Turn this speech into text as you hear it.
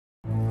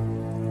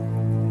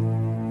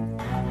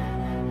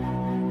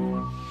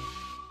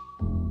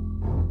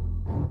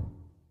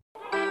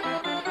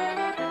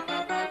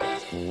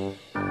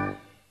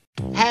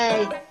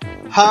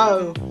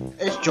Ho,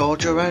 it's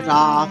Georgia and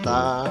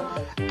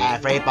Arthur.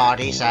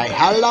 Everybody say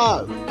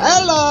hello,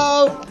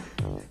 hello.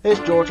 It's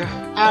Georgia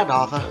and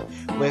Arthur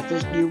with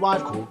his new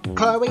wife called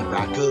Chloe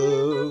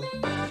Raccoon.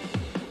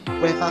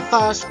 With a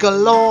thirst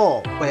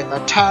galore, with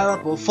a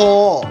terrible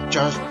fall,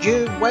 just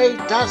you wait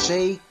to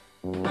see.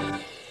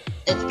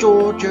 It's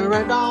Georgia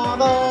and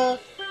Arthur.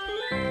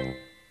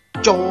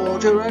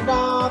 Georgia and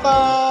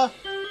Arthur.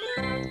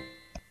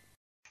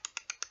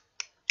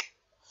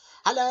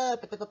 Hello,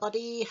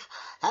 everybody.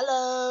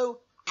 Hello,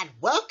 and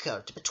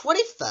welcome to the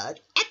 23rd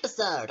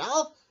episode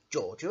of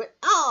Georgia and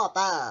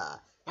Arthur.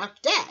 Now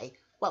today,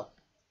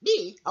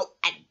 me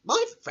and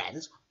my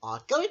friends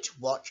are going to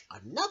watch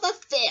another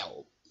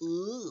film.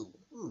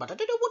 But I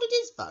don't know what it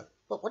is though.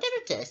 But whatever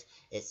it is,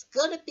 it's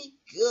gonna be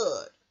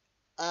good.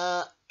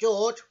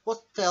 George,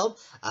 what's the film?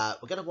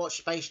 We're gonna watch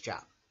Space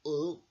Jam.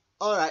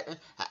 Alright then.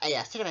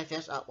 Yeah, sit down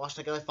first, whilst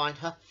I go and find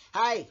her.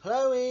 Hey,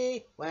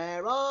 Chloe,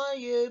 where are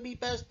you, me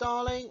best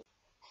darling?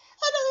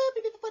 Hello,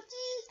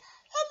 everybody.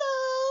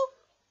 Hello.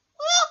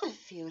 Well, my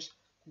viewers.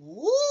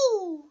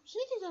 So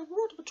it is a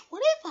Raw to the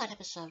 23rd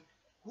episode.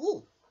 I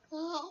wonder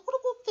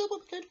what film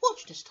I'm going to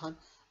watch this time.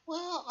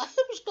 Well, I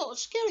hope it's not a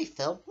scary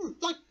film,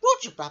 like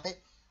Roger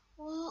Rabbit.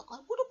 Well, I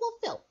wonder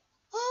what film.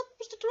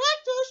 Mr.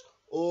 Directors.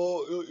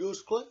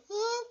 Yes, Clay?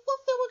 What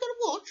film we're going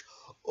to watch?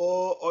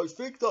 I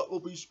think that will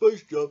be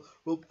Space Jam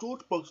from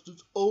George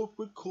Buxton's old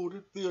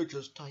recorded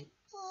VHS tape.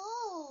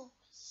 Oh, I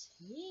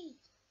see.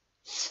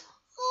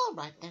 All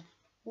right then.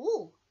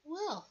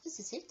 Well, this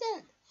is it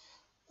then.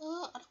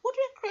 And I wonder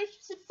if Crash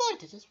is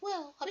invited as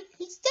well. I mean,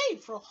 he's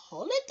staying for a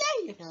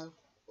holiday, you know.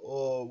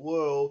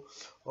 Well,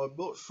 I'm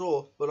not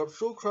sure, but I'm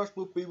sure Crash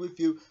will be with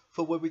you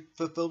for when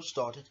the film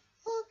started.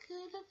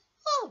 Okay then.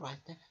 All right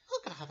then.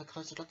 I'm going to have a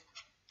closer look.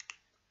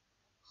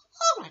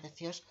 All right then,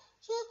 viewers.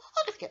 So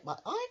I'm going to get my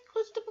eye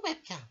closer to the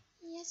webcam.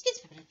 Yes,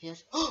 excuse me a minute,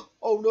 viewers.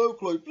 Oh no,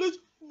 Clay, please,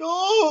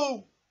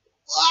 no!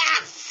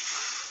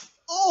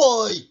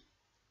 Oi!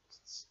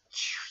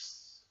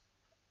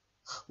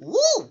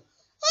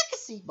 I can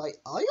see my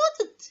eye on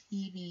the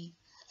TV.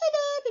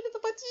 Hello,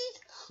 everybody.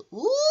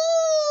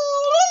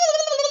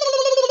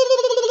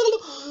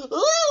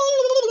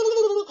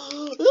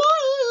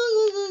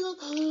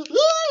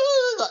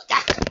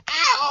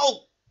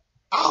 Ow!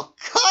 Oh,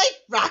 Kite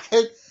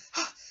Raccoon!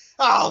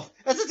 Oh,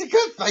 is this a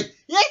good thing?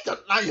 You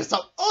don't know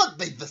yourself on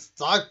me this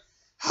time.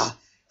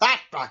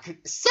 That Raccoon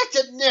is such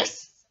a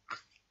nest.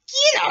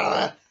 Get out of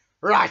there!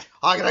 Right,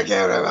 I'm gonna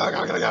get him. I'm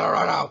gonna get him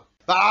right now.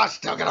 But I'm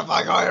still gonna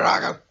find Kite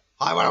Raccoon.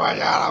 I went away,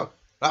 yellow.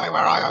 Where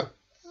I go?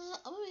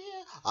 I'm over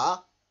here.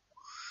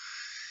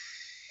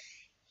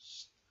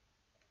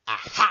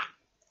 Aha!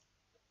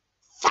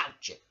 Found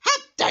you. How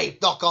dare you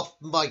knock off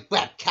my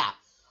webcam?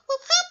 Well,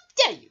 how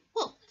dare you?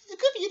 Well, it's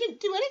good for you didn't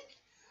do anything.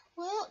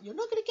 Well, you're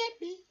not gonna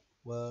get me.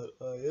 Well,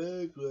 I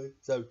agree.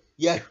 So,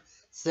 you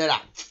sit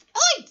up.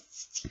 Oi!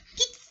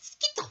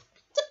 Get off.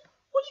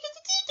 What are you going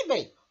to do to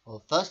me?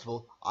 Well, first of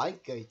all, I'm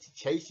going to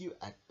chase you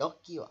and knock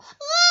you off.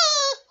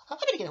 I'm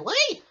going to get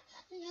away.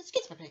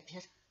 Excuse me,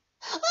 please.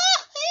 Help!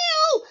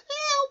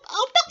 Help!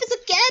 I'll knock this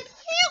again.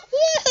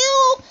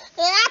 Help!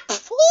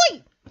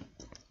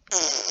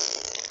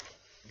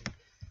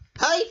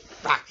 Hey,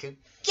 Raccoon,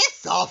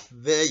 get off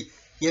me,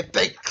 you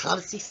big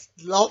clumsy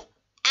slob,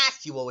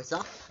 as you always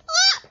are.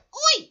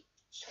 Oi!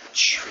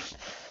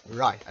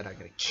 Right, and I'm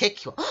going to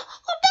kick you off.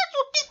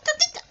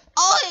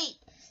 Oi!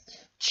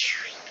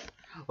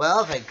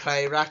 Well then,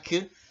 Clay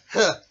Raccoon,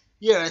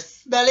 you're a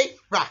smelly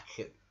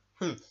raccoon,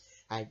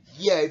 and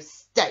you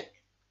stink.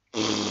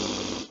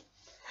 Oh!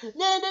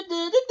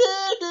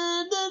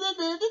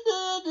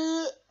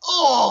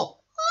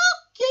 I'll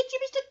get you,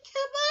 Mr.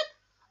 Cupboard.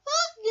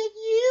 I'll get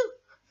you.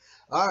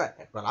 Alright,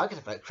 well, I'm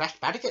going to vote Crash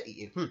Bandicoot at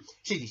you.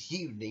 Seeing as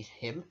you need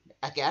him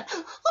again.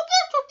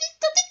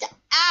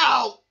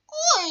 Ow!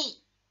 Oi!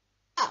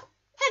 Oh,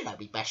 hello,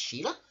 me best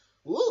Sheila.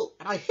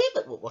 And I hear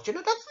that we're watching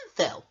another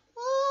film.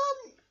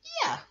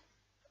 Yeah.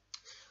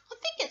 I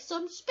think it's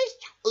Space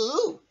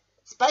Jam.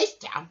 Space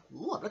Jam?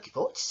 I'm looking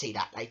forward to see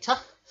that later.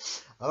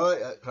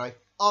 Alright, Clay.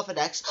 Arthur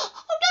next. Oh,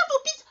 no,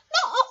 please,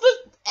 not Arthur.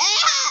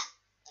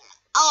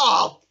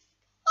 Oh!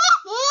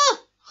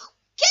 Arthur!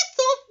 Get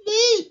off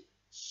me!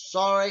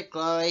 Sorry,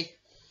 Chloe.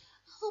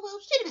 Oh, well,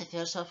 see you later,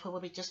 yourself,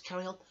 when we just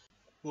carry on.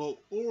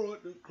 Well,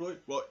 alright then, Clay.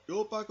 Right,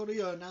 you're back on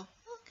the air now.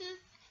 Okay.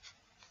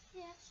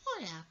 Yes,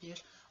 I am,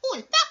 dears. Oh,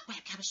 and that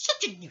webcam is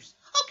such a nuisance.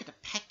 I'm going to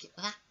peck it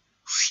with that.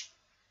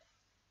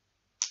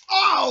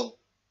 Oh!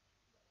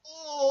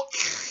 Oh!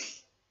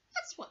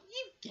 That's what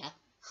you get.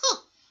 Huh.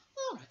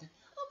 Alright then.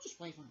 I'm just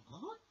waving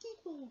on my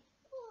keyboard.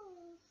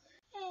 Oh.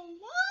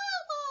 Hello,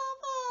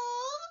 Mama.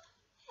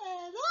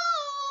 Hello.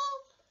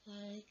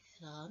 I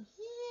come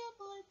here,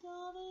 my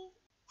darling.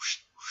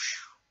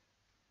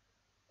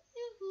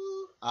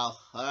 Oh,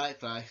 alright,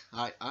 Chloe.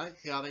 Alright, I'm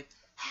coming.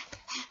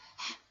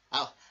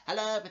 Oh,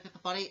 hello,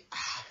 everybody.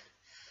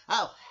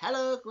 Oh,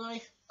 hello,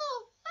 Chloe.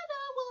 Oh, hello,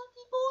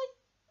 Walkie boy.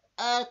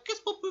 Guess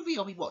what movie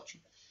are we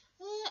watching?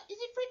 Is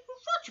it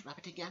Roger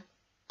Rabbit again?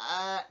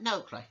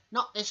 No, Clay,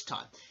 not this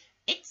time.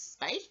 It's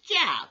Space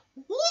Jam.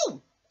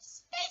 Woo!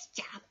 Space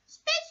Jam.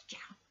 Space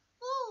Jam.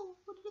 Oh,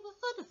 I've never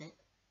heard of it.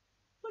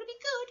 Would it be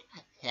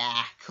good?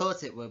 Yeah, of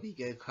course it will be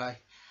good, Craig.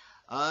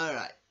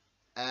 Alright.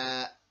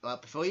 Well,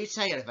 before you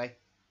say anything,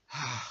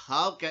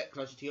 I'll get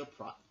closer to your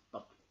prop.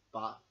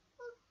 But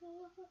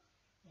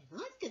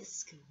let's go to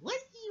school. What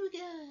do you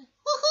go?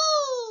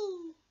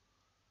 Woohoo!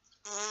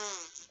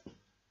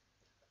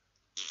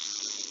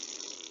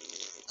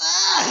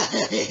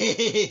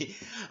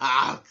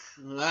 Oh,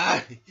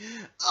 Chloe.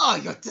 Oh,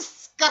 you're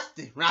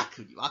disgusting,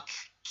 raccoon. You are.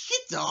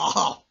 Get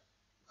off.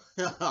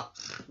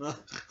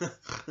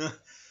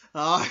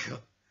 Oh,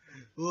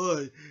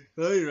 boy,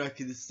 I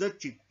reckon it's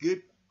such a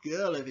good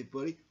girl,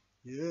 everybody.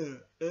 Yeah,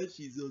 and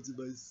she's also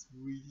my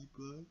sweetie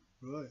pie.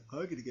 Right,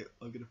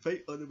 I'm gonna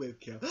faint on the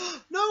webcam.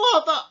 No,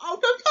 Arthur! Oh,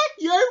 don't let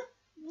you!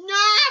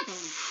 No!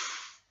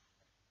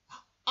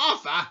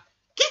 Arthur,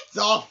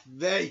 get off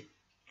me!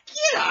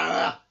 Get out of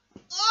here!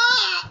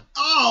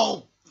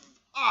 Oh!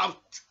 Oh,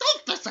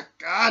 stop this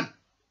again!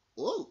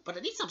 Oh, but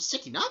at least I'm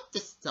sitting up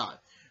this time.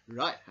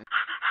 Right.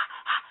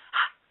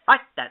 Right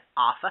then,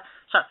 Arthur.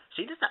 So,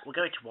 seeing as that we're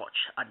going to watch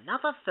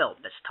another film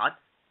this time.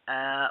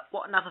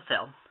 What another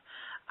film?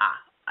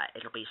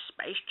 It'll be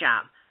Space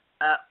Jam.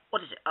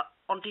 What is it?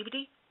 On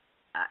DVD?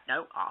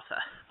 No,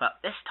 Arthur. But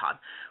this time,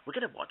 we're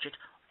going to watch it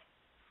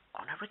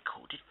on a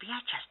recorded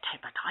VHS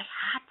tape that I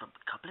had from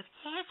a couple of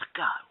years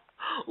ago.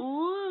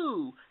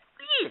 Ooh!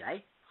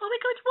 Really? Are we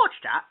going to watch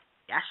that?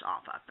 Yes,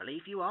 Arthur, I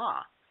believe you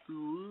are.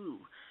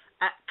 Ooh.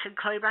 Can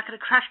Chloe back and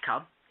a Crash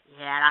come?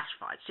 Yeah, that's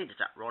fine. Seeing as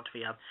that we're on to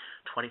the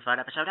 23rd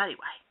episode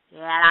anyway.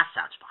 Yeah, that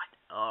sounds fine.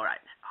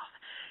 Alright then,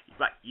 Arthur.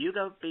 Right, you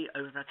go be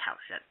over the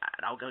couch then,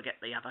 and I'll go get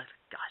the other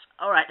guys.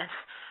 Alright then.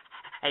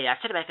 Hey,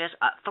 cinemakers,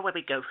 for when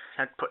we go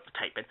and put the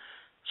tape in.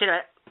 See you in a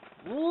minute.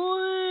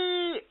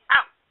 Whee!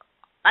 Ow!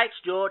 Thanks,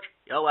 George.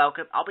 You're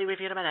welcome. I'll be with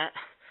you in a minute.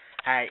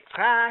 Hey,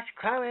 Crash,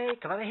 Chloe,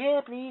 come over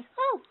here, please.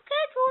 Oh,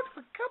 okay, George,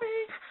 we're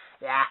coming.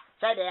 Yeah,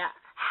 so there.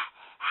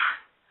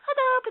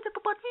 Hello,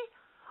 little buddy.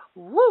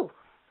 Woo!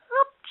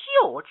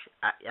 George?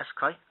 Yes,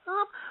 Chloe?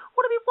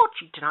 What are we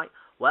watching tonight?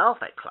 Well,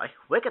 then, Chloe,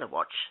 we're going to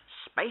watch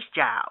Space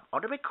Jam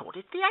on a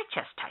recorded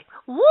VHS tape.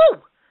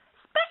 Woo!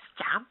 Space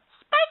Jam?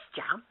 Space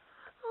Jam?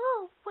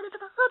 Oh, well, I've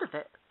never heard of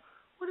it.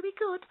 Would it be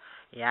good?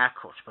 Yeah, of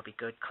course it will be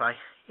good, Chloe.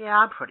 Yeah,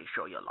 I'm pretty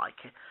sure you'll like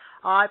it.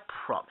 I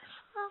promise.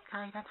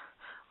 Okay, then.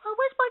 Well,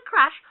 where's my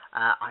Crash?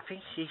 I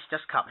think he's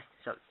just coming,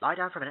 so lie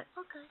down for a minute.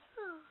 Okay.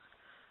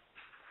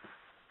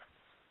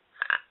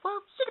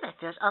 Well,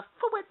 cinemakers,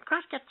 for when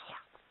Crash gets here.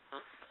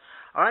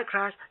 Alright,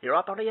 Crash, you're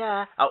up on the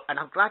air. Oh, and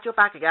I'm glad you're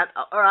back again.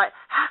 Oh, alright.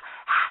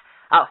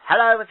 Oh,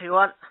 hello,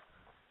 everyone.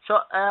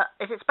 So,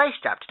 is it Space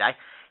Jam today?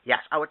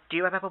 Yes. Oh, do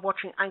you remember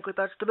watching Angry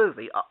Birds the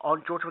movie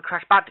on George with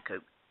Crash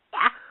Bandicoot?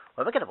 Yeah.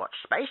 Well, we're going to watch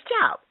Space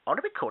Jam on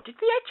a recorded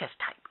VHS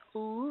tape.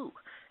 Ooh.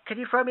 Can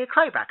you throw me a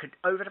Chloe back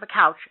over to the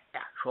couch?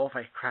 Yeah, sure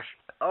thing, Crash.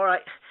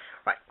 Alright.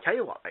 Right, tell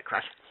you what, mate,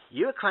 Crash.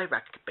 You and Chloe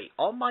back can be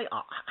on my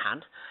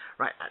hand.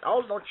 Right, and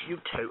I'll launch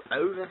you two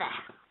over there.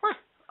 Right.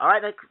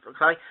 Alright then,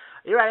 Chloe.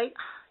 Are you ready?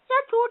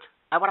 Yeah, George.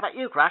 And what about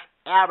you, Crash?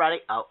 Yeah, ready.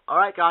 Oh,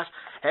 alright, guys.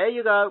 Here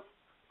you go.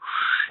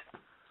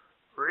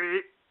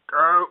 3,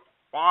 2,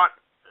 1,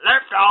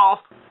 lift off.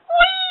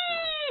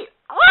 Whee!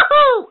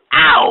 Woohoo!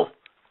 Ow!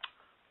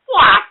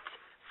 What?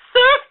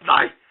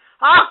 Seriously?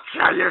 I'll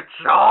kill you,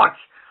 George.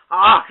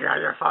 I'll kill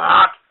you for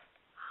that.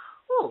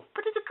 Oh,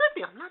 but it's a good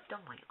thing I'm not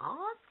done my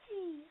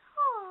auntie.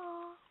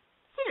 Oh.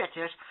 See you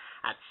later,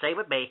 and stay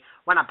with me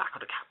when I'm back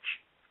on the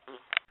couch.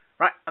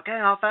 Right, okay,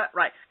 Arthur.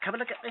 Right, come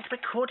and look at this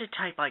recorded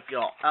tape I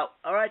got. Oh,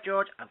 alright,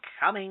 George, I'm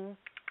coming.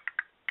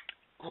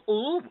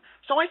 Ooh,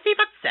 so I see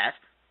that says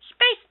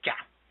Space Jam.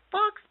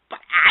 Bugs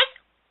Bunny?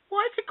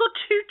 Why has it got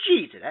 2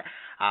 G's in it?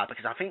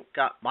 Because I think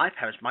my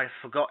parents might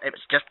have forgot it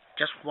was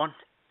just one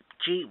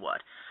G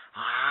word.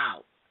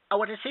 Wow. I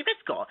want to see if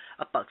it's got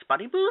a Bugs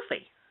Bunny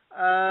movie.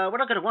 We're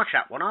not going to watch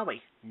that one, are we?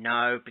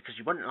 No, because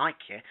you wouldn't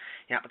like it.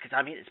 Yeah, because,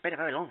 I mean, it's been a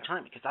very long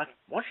time because I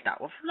watched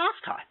that one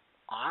last time.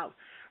 Oh.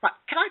 Right,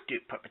 can I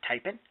put the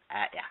tape in?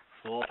 Yeah,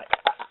 sure.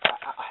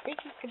 I think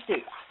you can do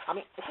that. I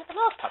mean, is it the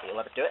last time you'll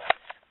ever do it?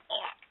 All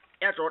right.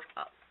 Yeah, George.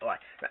 All right.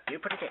 Right, you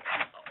put it in.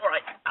 All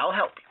right, I'll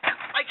help you.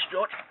 Thanks,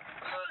 George.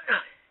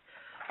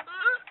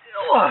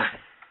 All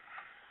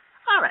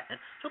right, then.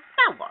 So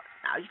now what?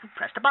 Now you can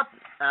press the button.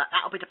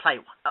 That'll be the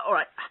play one. All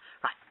right.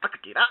 Right, I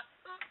could do that.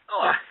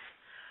 All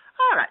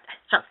right, then.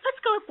 So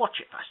let's go and watch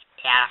it first.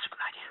 Yeah, that's a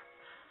good idea.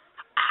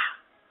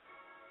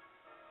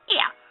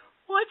 Yeah.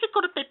 Why has it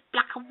got a bit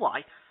black and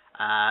white?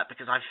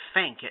 Because I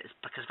think it's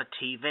because of the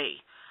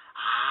TV.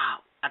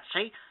 And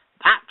see,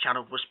 that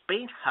channel was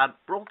being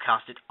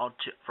broadcasted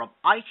from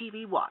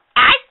ITV1.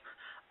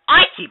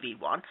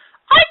 ITV1?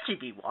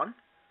 ITV1?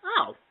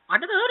 Oh, I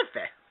never heard of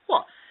it.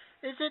 What?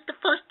 Is it the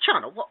first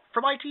channel? What,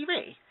 from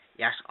ITV?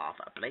 Yes,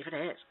 Arthur, I believe it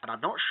is. And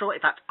I'm not sure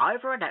if that's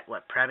either a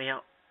network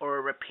premiere or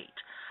a repeat.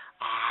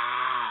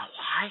 Oh,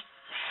 I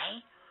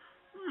see.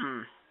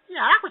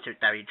 Yeah, that was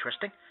very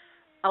interesting.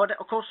 Oh, and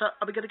of course, are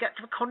we going to get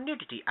to the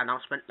continuity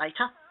announcement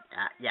later?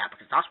 Yeah,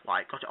 because that's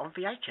why I got it on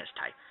VHS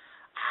tape.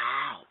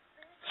 Oh,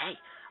 hey,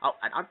 Oh,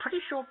 and I'm pretty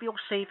sure you'll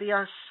see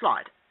the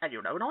slide, and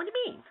you'll know what I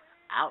mean.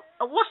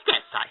 What's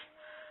that say?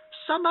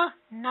 Summer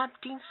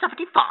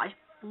 1975?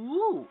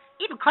 Ooh,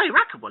 even Chloe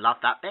Racker will love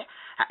that bit.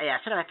 Yeah,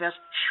 so anyway, first,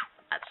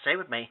 that's the same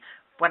with me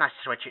when I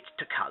switch it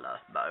to colour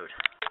mode.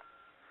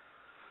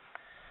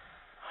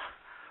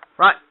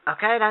 Right,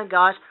 okay then,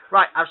 guys.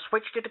 Right, I've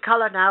switched it to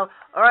colour now.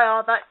 Alright,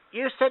 Arthur,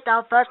 you sit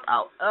down first.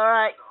 Oh,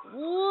 alright.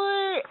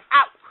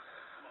 Ow!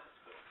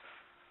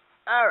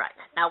 Alright,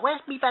 now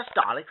where's me best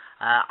darling?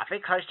 I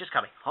think Chloe's just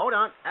coming. Hold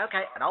on,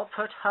 okay, and I'll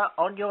put her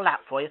on your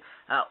lap for you.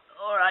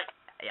 Alright,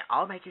 yeah,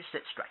 I'll make you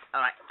sit straight.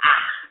 Alright,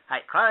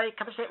 hey, Chloe,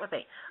 come and sit with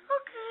me.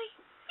 Okay,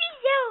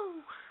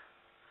 yo.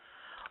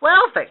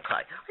 Well then,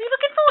 Chloe, are you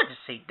looking forward to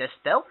seeing this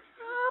still?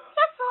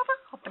 Yes, Arthur,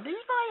 I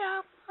believe I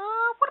am.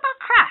 What about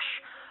Crash?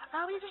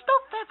 It is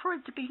not fair for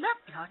him to be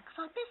left behind,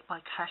 because I miss my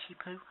Crashy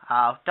Poo.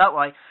 Oh, don't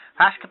worry,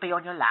 Crash can be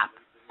on your lap.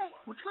 Hey,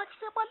 would you like to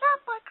sit on my lap,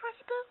 my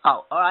Crashy Poo?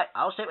 Oh, alright,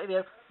 I'll sit with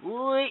you.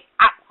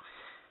 Ow!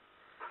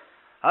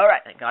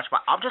 Alright then, guys,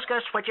 well, I'm just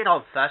going to switch it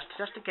on first,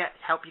 just to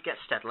help you get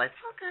steadily.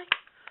 Okay.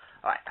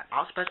 Alright,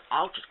 I suppose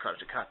I'll just close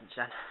the curtains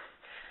then.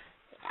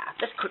 Yeah,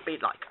 this could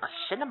be like a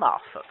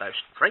cinema for those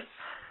three.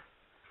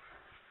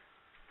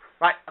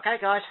 Right, okay,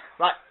 guys.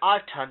 Right,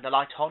 I've turned the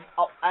light on.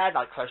 Oh, and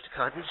I closed the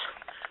curtains.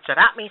 So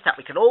that means that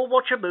we can all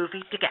watch a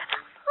movie together.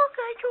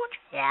 Okay, George.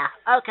 Yeah,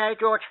 okay,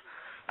 George.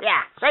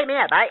 Yeah, same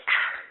here, mate.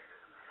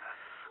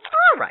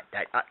 Alright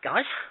then,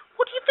 guys.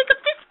 What do you think of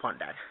this one,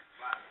 then?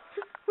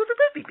 Will the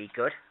movie be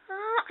good?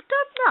 I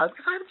don't know,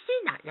 because I haven't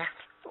seen that yet.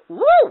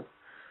 Ooh!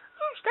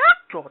 Who's that,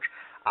 George?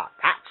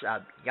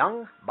 That's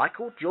young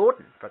Michael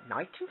Jordan from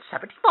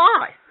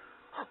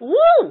 1975.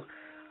 Ooh!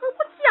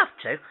 What's he up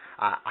to?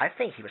 I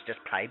think he was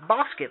just playing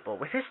basketball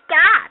with his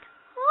dad.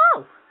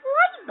 Oh, well,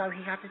 I didn't know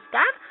he had his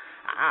dad.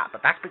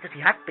 But that's because he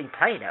hadn't been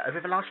playing it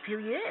over the last few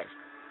years.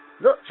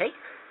 Look, see?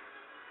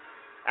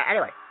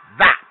 Anyway,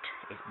 that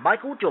is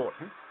Michael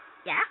Jordan.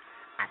 Yeah?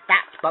 And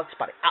that's Bugs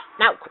Bunny.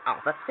 Now,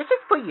 Arthur, this is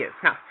for you.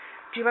 Now,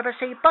 do you ever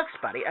see Bugs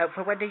Bunny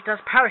for when he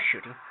does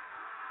parachuting?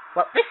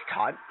 Well, this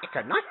time, it's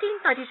a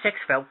 1996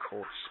 film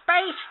called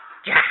Space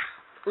Jam.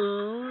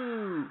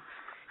 Ooh,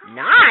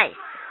 nice.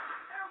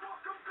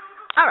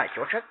 Alright,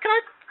 George, can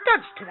I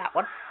dance to that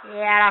one?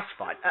 Yeah, that's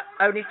fine.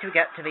 Only to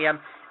get to the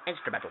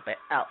instrumental bit.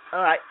 Oh,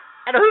 alright.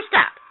 And who's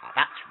that? Oh,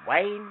 that's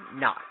Wayne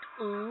Knight.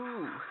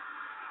 Ooh.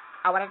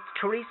 Oh, and it's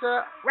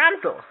Teresa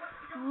Randall.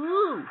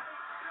 Ooh.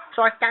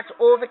 So that's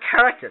all the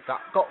characters that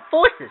got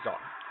voices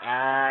on.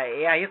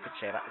 Yeah, you could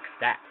say that like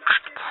that.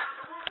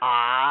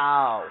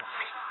 Oh, I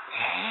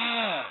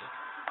see.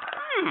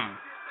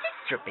 This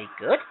should be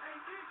good.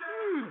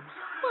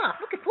 Well,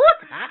 looking forward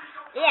to that.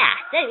 Yeah,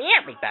 same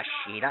here, me best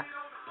Sheena.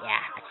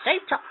 Yeah, and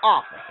same to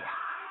Arthur here.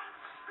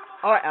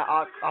 Alright,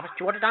 Arthur, do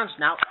you want to dance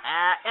now?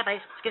 Yeah, please.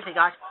 Excuse me,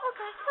 guys.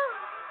 Okay.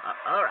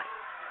 Alright.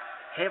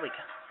 Here we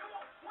go.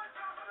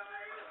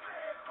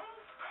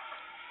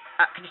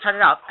 Can you turn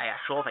it up? Yeah,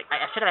 sure thing.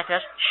 Sit there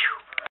first.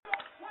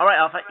 Alright,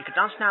 Arthur, you can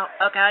dance now.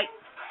 Okay.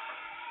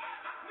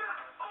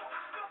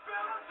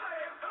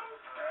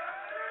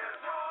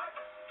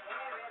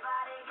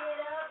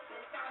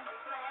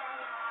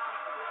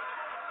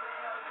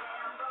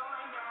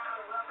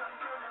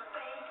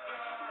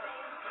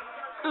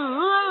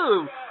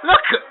 Ooh,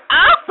 look at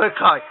Arthur,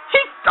 guys.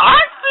 He's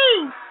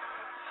dancing.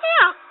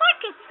 Yeah, I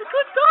guess he's a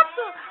good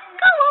dancer.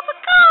 Go, Arthur,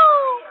 go.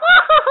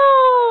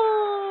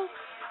 Woohoo!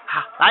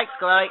 Thanks,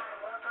 Chloe.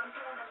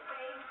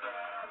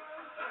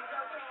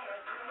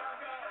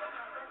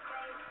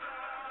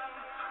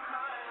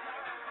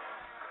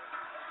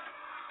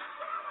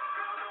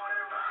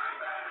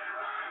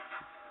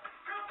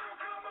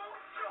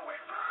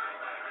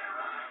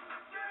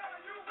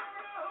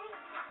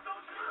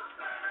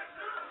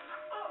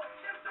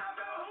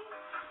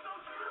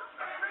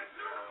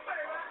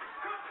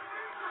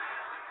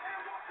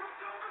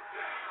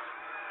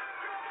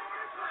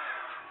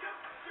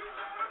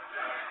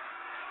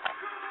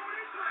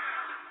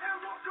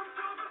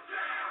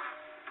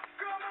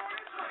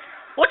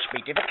 Watch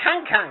me do the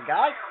can-can,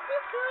 guys.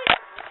 Okay.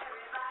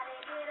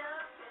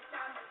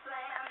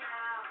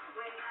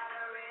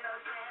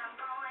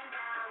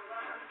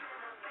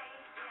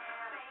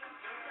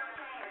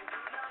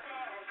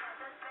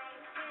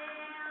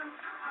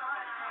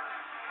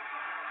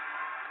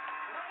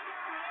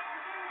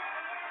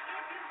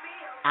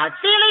 I'm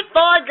feeling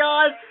fine,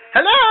 guys.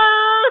 Hello?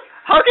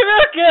 Huggy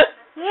Wuggy.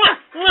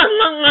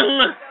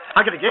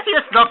 I'm gonna give you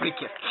a snuggly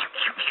kiss.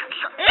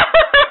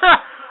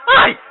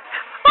 Hi.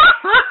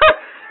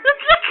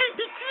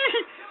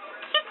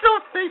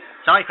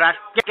 Sorry, Crash.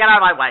 Get out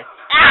of my way.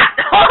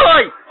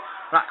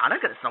 Right, I'm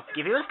not going to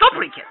give you a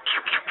strawberry kiss.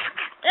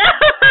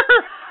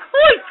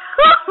 Oi!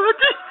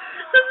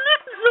 The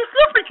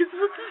strawberry kiss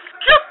was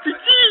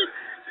disgusting.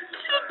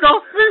 Get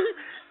off me.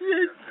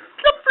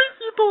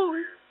 Strawberry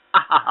boy.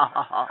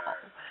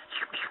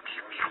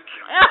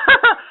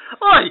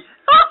 Oi!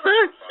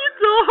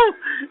 Get off.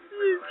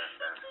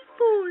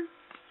 Boy.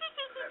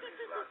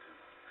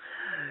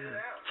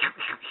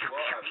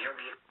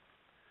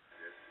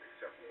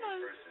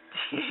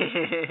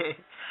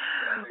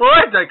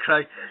 Alright then,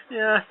 Craig.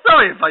 Yeah,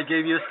 sorry if I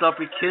gave you a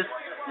sloppy kiss.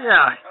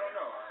 Yeah.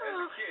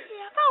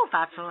 Oh,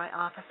 that's alright,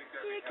 Arthur.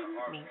 You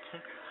didn't mean to.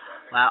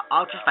 Well,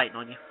 I'll just wait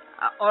on you.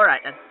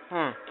 Alright then.